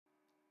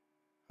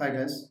Hi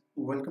guys,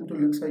 welcome to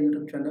Luxa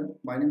YouTube channel.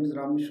 My name is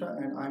Ram Mishra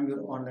and I'm your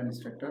online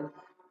instructor.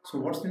 So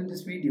what's in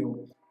this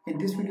video? In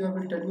this video I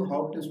will tell you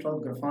how to install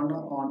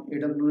Grafana on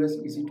AWS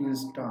EC2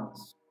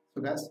 instance.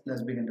 So guys,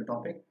 let's begin the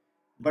topic.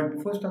 But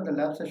before start the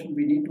lab session,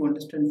 we need to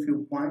understand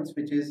few points,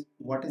 which is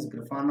what is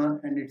Grafana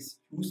and its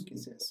use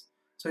cases.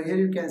 So here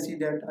you can see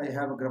that I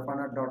have a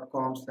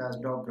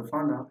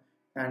grafana.com/.grafana,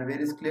 and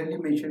where is clearly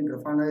mentioned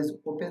Grafana is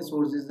open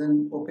source, is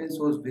an open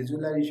source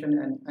visualization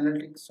and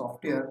analytics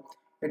software.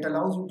 It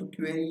allows you to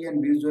query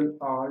and visual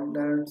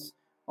alerts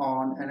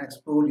on and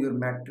explore your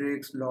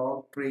metrics,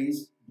 log,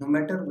 trace, no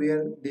matter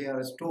where they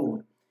are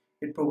stored.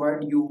 It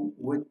provides you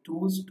with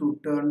tools to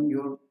turn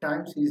your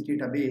time series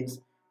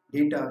database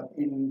data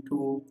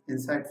into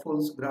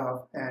insightful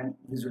graph and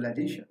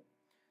visualization.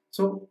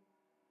 So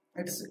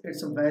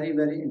it's a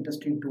very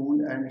interesting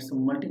tool, and it's a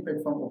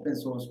multi-platform open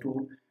source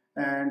tool,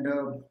 and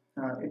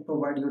it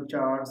provides you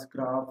charts,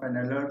 graph, and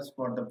alerts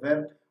for the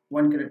web,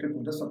 one connected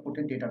to the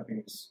supported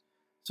database.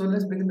 So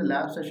let's begin the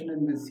lab session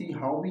and we'll see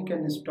how we can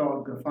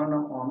install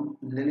Grafana on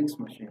Linux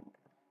machine.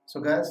 So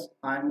guys,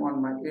 I'm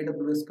on my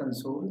AWS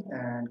console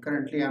and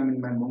currently I'm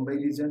in my Mumbai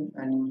region,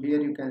 and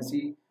here you can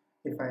see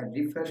if I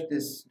refresh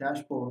this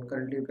dashboard,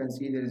 currently you can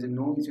see there is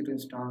no EC2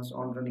 instance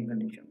on running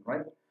condition,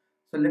 right?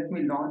 So let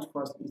me launch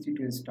first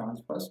EC2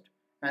 instance first,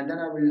 and then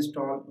I will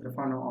install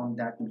Grafana on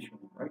that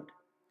machine, right?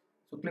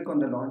 So click on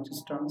the launch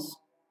instance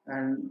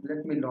and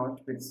let me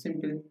launch with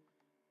simple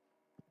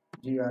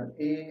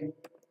Grafana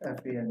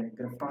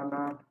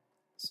Grafana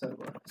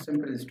server,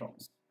 simple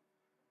installs.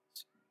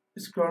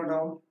 Scroll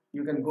down,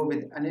 you can go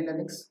with any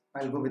Linux.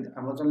 I'll go with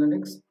Amazon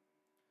Linux.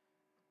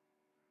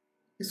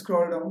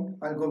 Scroll down,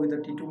 I'll go with the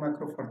T2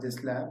 macro for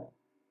this lab.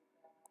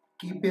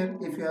 Key pair,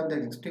 if you have the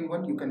existing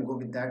one, you can go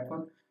with that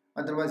one.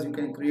 Otherwise, you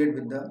can create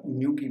with the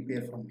new key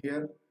pair from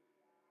here.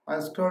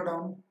 I'll scroll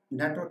down,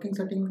 networking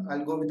setting,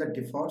 I'll go with the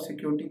default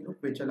security group,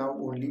 which allow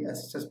only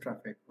SSH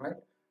traffic, right?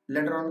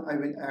 Later on, I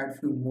will add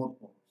few more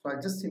ports. So I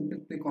just simply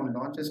click on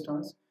launch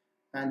instance,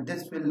 and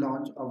this will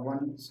launch a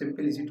one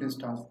simple EC2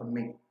 instance for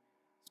me.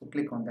 So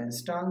click on the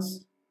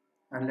instance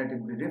and let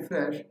it be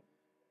refreshed.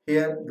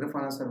 Here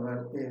Grafana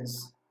server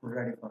is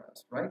ready for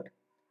us, right?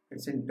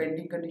 It's in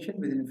pending condition.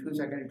 Within a few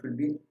seconds it will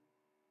be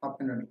up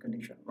and running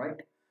condition,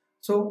 right?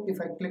 So if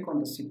I click on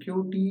the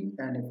security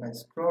and if I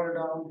scroll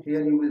down,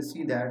 here you will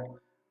see that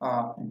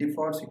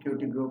default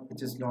security group,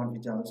 which is launched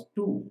with JAWS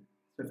 2.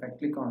 So if I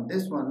click on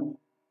this one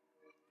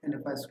and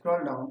if I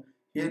scroll down,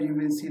 here you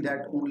will see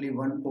that only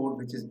one port,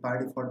 which is by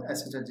default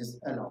SSH, is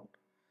allowed.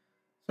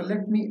 So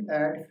let me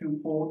add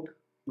few port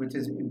which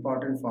is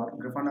important for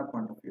Grafana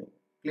point of view.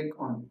 Click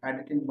on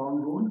edit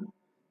inbound rule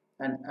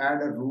and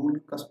add a rule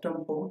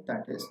custom port,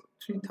 that is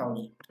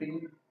 3000,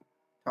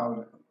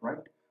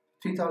 right?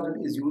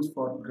 3000 is used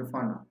for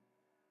Grafana.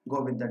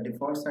 Go with the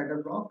default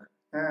CIDR block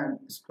and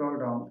scroll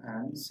down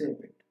and save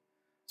it.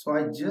 So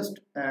I just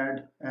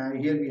add,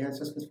 here we have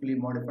successfully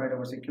modified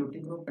our security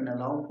group and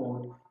allow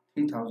port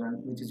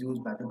 3000, which is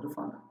used by the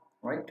Grafana,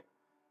 right?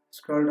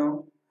 Scroll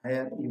down,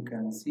 here you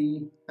can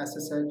see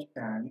SSH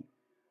and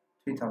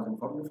 3000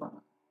 for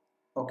Grafana.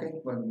 Okay,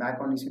 going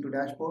back on EC2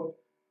 dashboard,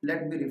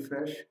 let me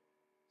refresh.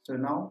 So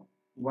now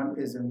one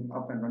is in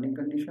up and running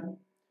condition.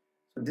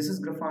 So this is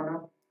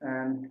Grafana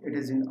and it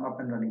is in up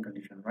and running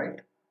condition,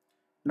 right?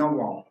 Now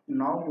wow,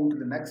 now move to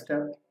the next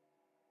step.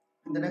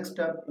 In the next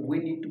step, we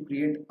need to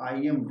create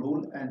IAM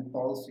role and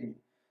policy.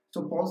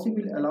 So policy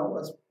will allow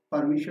us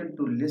permission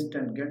to list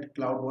and get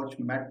CloudWatch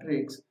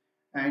metrics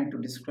and to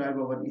describe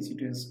our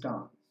EC2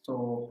 instance.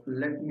 So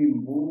let me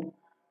move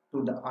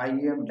to the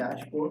IAM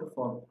dashboard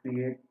for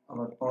create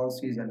our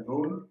policies and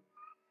role.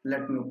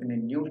 Let me open a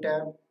new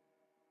tab.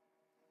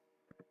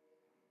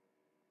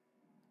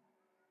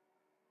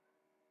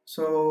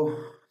 So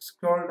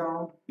scroll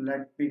down,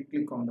 let me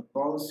click on the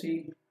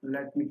policy,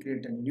 let me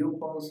create a new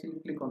policy,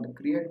 click on the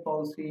create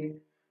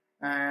policy,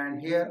 and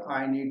here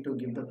I need to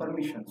give the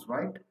permissions,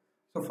 right?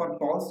 So for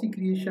policy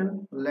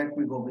creation, let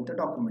me go with the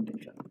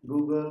documentation.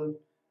 Google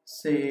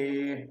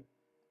say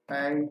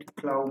add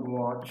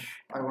CloudWatch.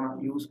 I want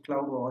to use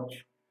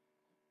CloudWatch,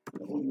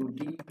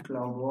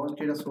 CloudWatch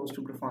data source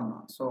to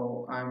Grafana.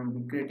 So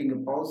I'm creating a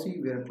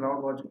policy where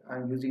CloudWatch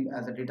I'm using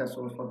as a data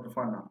source for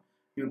Grafana.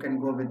 You can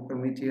go with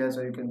Prometheus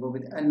or you can go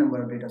with n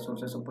number of data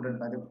sources supported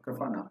by the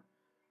Grafana.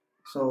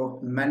 So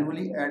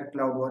manually add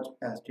CloudWatch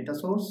as data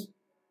source.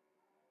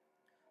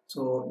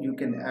 So you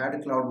can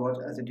add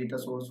CloudWatch as a data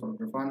source for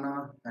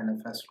Grafana, and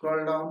if I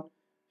scroll down,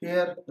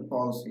 here the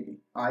policy,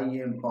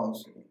 IAM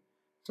policy.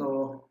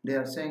 So they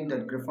are saying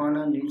that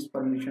Grafana needs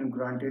permission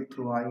granted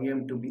through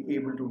IAM to be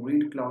able to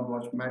read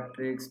CloudWatch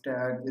metrics,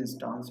 tags,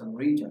 instance, and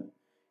region.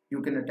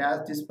 You can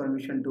attach this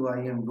permission to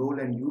IAM role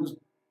and use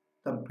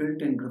the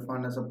built-in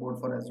Grafana support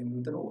for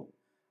assuming the role.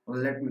 Well,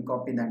 let me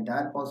copy the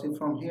entire policy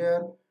from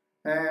here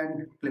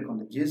and click on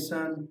the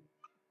JSON.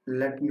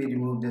 Let me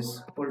remove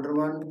this older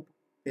one,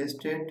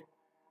 paste it,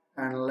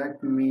 and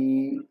let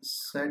me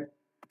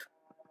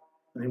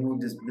remove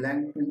this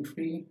blank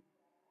entry.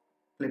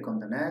 Click on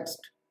the next.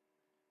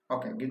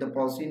 Okay, give the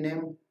policy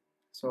name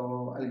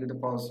So I'll give the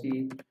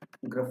policy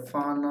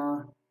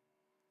Grafana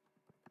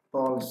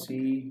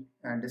policy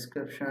and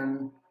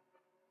description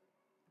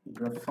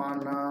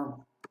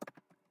Grafana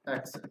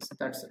access.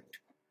 That's it.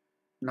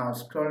 Now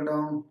scroll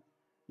down.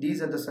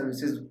 These are the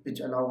services which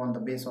allow on the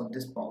base of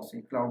this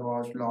policy,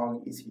 CloudWatch,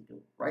 Log, EC2,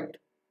 right?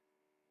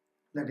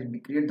 Let it be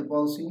create the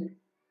policy.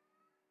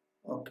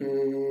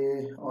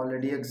 Okay,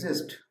 already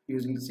exist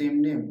using the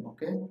same name.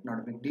 Okay, not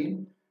a big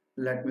deal.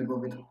 Let me go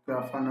with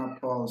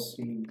Grafana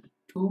policy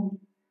 2.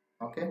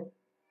 Okay,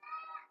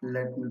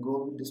 let me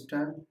go this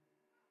time.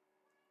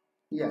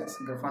 Yes,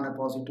 Grafana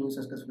policy 2 is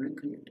successfully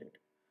created.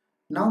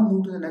 Now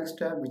move to the next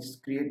step, which is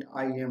create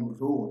IAM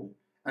role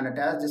and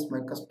attach this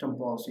my custom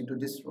policy to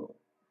this role.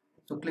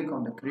 So click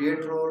on the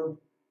create role,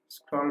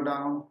 scroll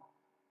down,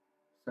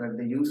 select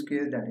the use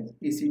case, that is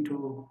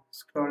EC2,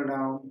 scroll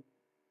down,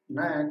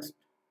 next,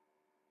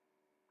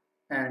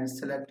 and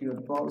select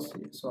your policy.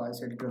 So I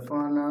said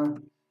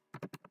Grafana,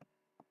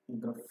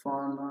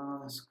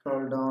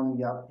 scroll down,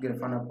 yeah,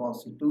 Grafana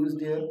policy 2 is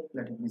there,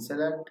 let it be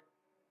select,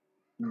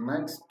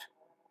 next,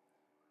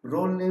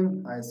 role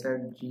name, I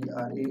said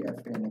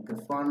Grafana,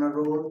 Grafana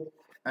role,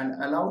 and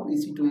allow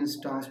EC2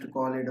 instance to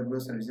call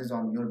AWS services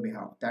on your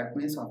behalf. That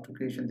means after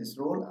creation this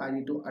role, I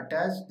need to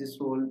attach this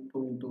role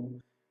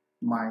to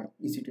my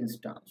EC2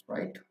 instance,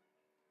 right?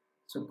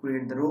 So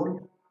create the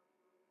role.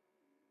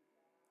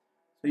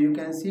 So you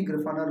can see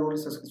Grafana role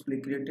is successfully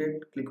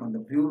created. Click on the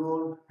view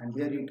role, and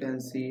here you can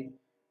see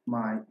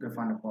my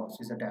Grafana policy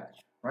is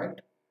attached,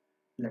 right?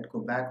 Let's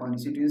go back on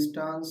EC2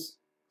 instance,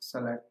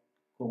 select,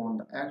 go on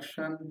the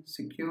action,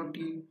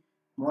 security,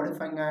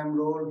 modifying IAM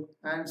role,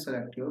 and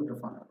select your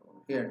Grafana role.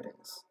 Here it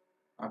is.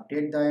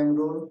 Update the IAM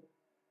role,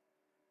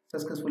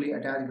 successfully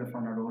attach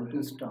Grafana role to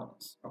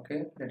instance.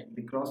 Okay, let it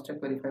be cross check,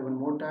 verify one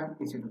more time.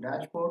 EC2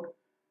 dashboard,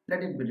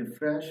 let it be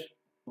refresh,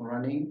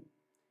 running,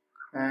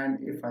 and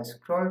if I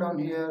scroll down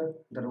here,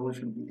 the role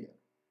should be there.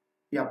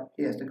 Yep,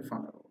 here's the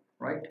Grafana role,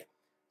 right?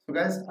 So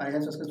guys, I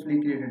have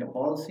successfully created a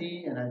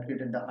policy and I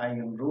created the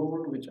IAM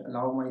role which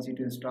allow my EC2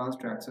 instance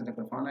to access the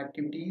Grafana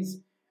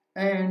activities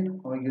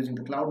and using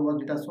the CloudWatch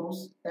data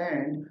source.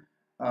 And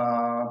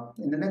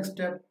in the next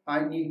step,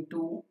 I need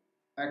to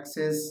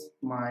access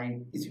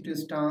my EC2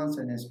 instance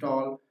and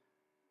install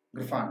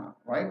Grafana,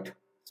 right?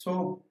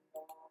 So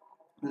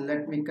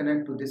let me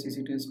connect to this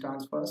EC2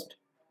 instance first.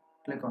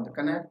 Click on the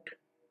connect,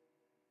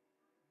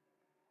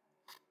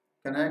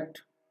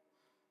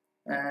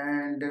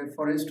 and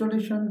for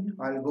installation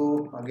I'll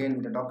go again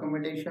with the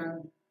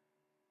documentation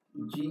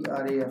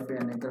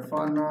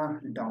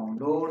Grafana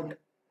download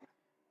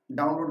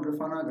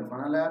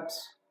Grafana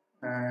Labs,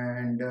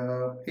 and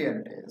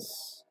here it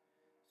is.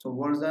 So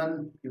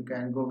version, you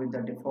can go with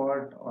the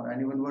default or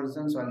any one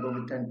version. So I'll go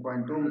with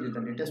 10.2, which is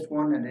the latest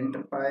one, and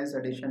enterprise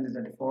edition is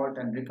the default,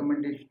 and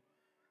recommendation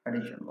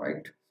edition,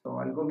 right? So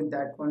I'll go with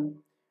that one.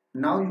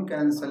 Now you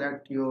can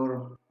select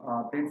your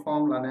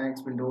platform,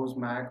 Linux, Windows,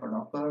 Mac, or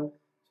Docker.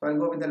 So I'll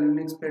go with the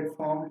Linux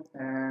platform,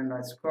 and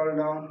I scroll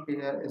down.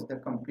 Here is the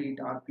complete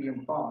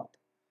RPM path.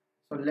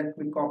 So let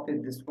me copy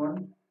this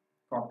one,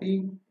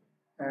 copy,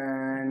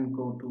 and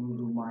go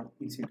to my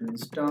EC2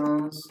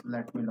 instance.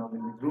 Let me log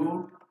in with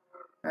root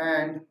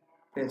and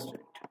paste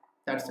it.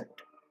 That's it.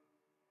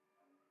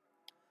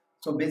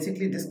 So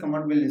basically this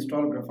command will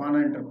install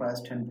Grafana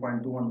Enterprise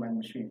 10.2 on my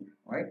machine,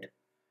 right?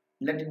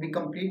 Let it be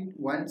complete.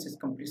 Once it's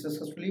complete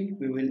successfully,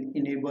 we will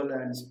enable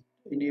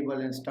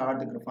and start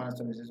the Grafana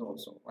services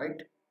also,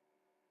 right?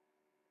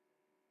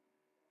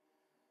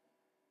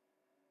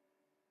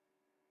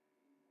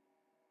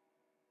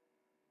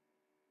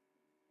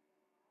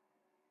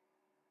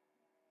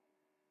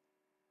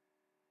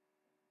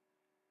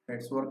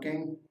 It's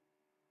working.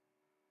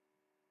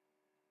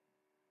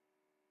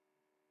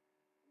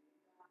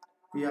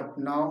 Yep,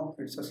 now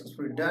it's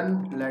successfully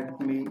done. Let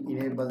me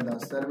enable the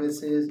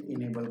services,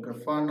 enable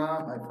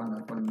Grafana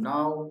 --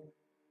 now,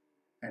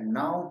 and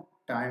now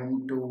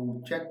time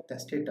to check the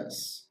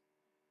status.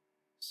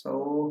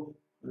 So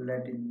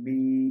let it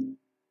be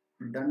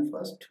done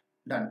first.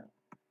 Done.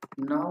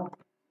 Now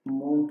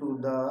move to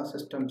the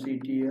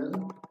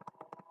systemctl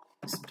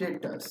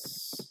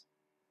status.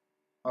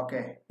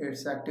 Okay,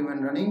 it's active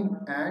and running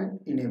and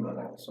enable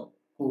also.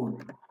 Cool.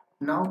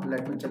 Now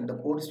let me check the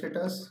port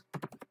status.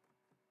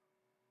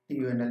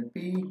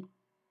 UNLP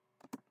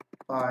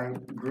 5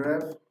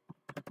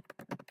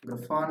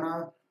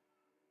 Grafana.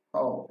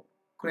 Oh,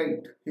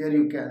 great. Here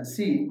you can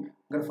see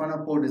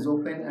Grafana port is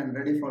open and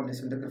ready for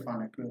listening to the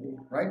Grafana query,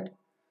 right?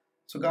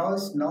 So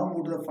guys, now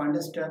move to the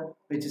final step,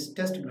 which is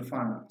test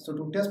Grafana. So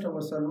to test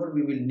our server,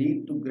 we will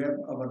need to grab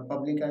our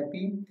public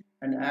IP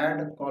and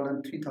add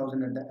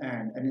 :3000 at the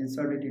end and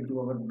insert it into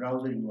our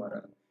browser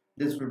URL.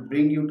 This will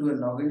bring you to a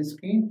login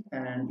screen,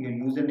 and your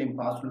username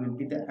password will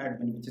be the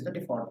admin, which is the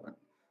default one.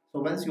 So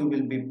once you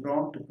will be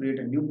prompted to create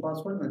a new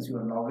password once you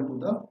are logged into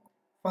the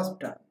first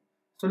time.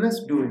 So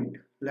let's do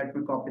it. Let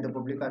me copy the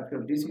public IP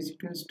of this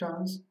EC2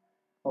 instance.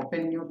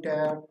 Open new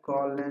tab,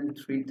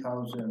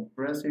 :3000.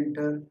 Press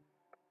enter.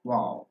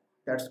 Wow,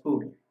 that's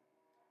cool.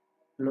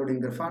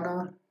 Loading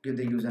Grafana. give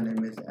the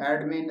username is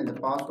admin and the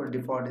password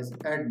default is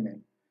admin.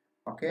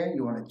 Okay,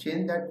 you want to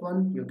change that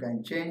one, you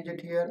can change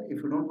it here.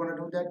 If you don't want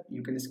to do that,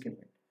 you can skip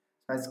it.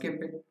 So I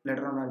skip it,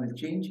 later on I will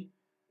change.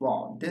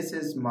 Wow, this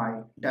is my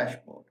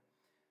dashboard.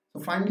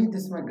 So finally,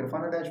 this is my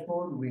Grafana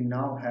dashboard. We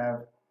now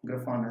have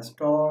Grafana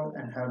installed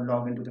and have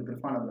logged into the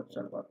Grafana web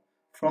server.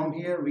 From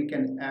here, we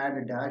can add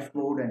a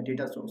dashboard and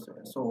data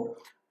sources. So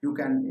you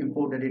can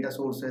import the data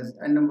sources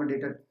and number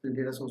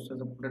data sources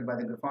supported by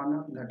the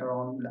Grafana. Later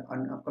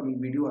on upcoming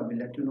video, I will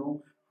let you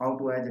know how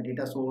to add the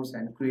data source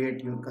and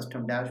create your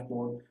custom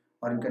dashboard,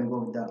 or you can go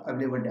with the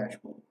available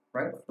dashboard,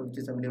 right? So which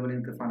is available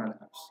in Grafana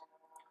Labs.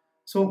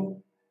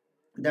 So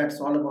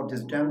that's all about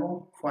this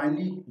demo.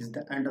 Finally, this is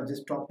the end of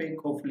this topic.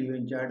 Hopefully you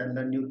enjoyed and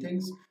learned new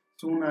things.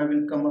 Soon I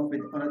will come up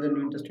with another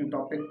new interesting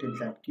topic. Till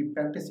then, keep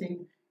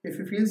practicing. If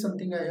you feel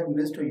something I have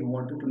missed or you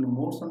wanted to know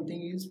more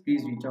something is,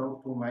 please reach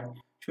out to my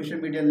social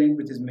media link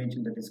which is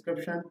mentioned in the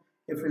description.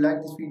 If you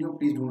like this video,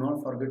 please do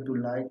not forget to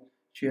like,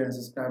 share and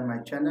subscribe my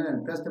channel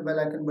and press the bell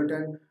icon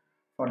button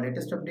for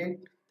latest update.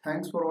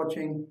 Thanks for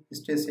watching.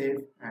 Stay safe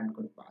and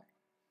goodbye.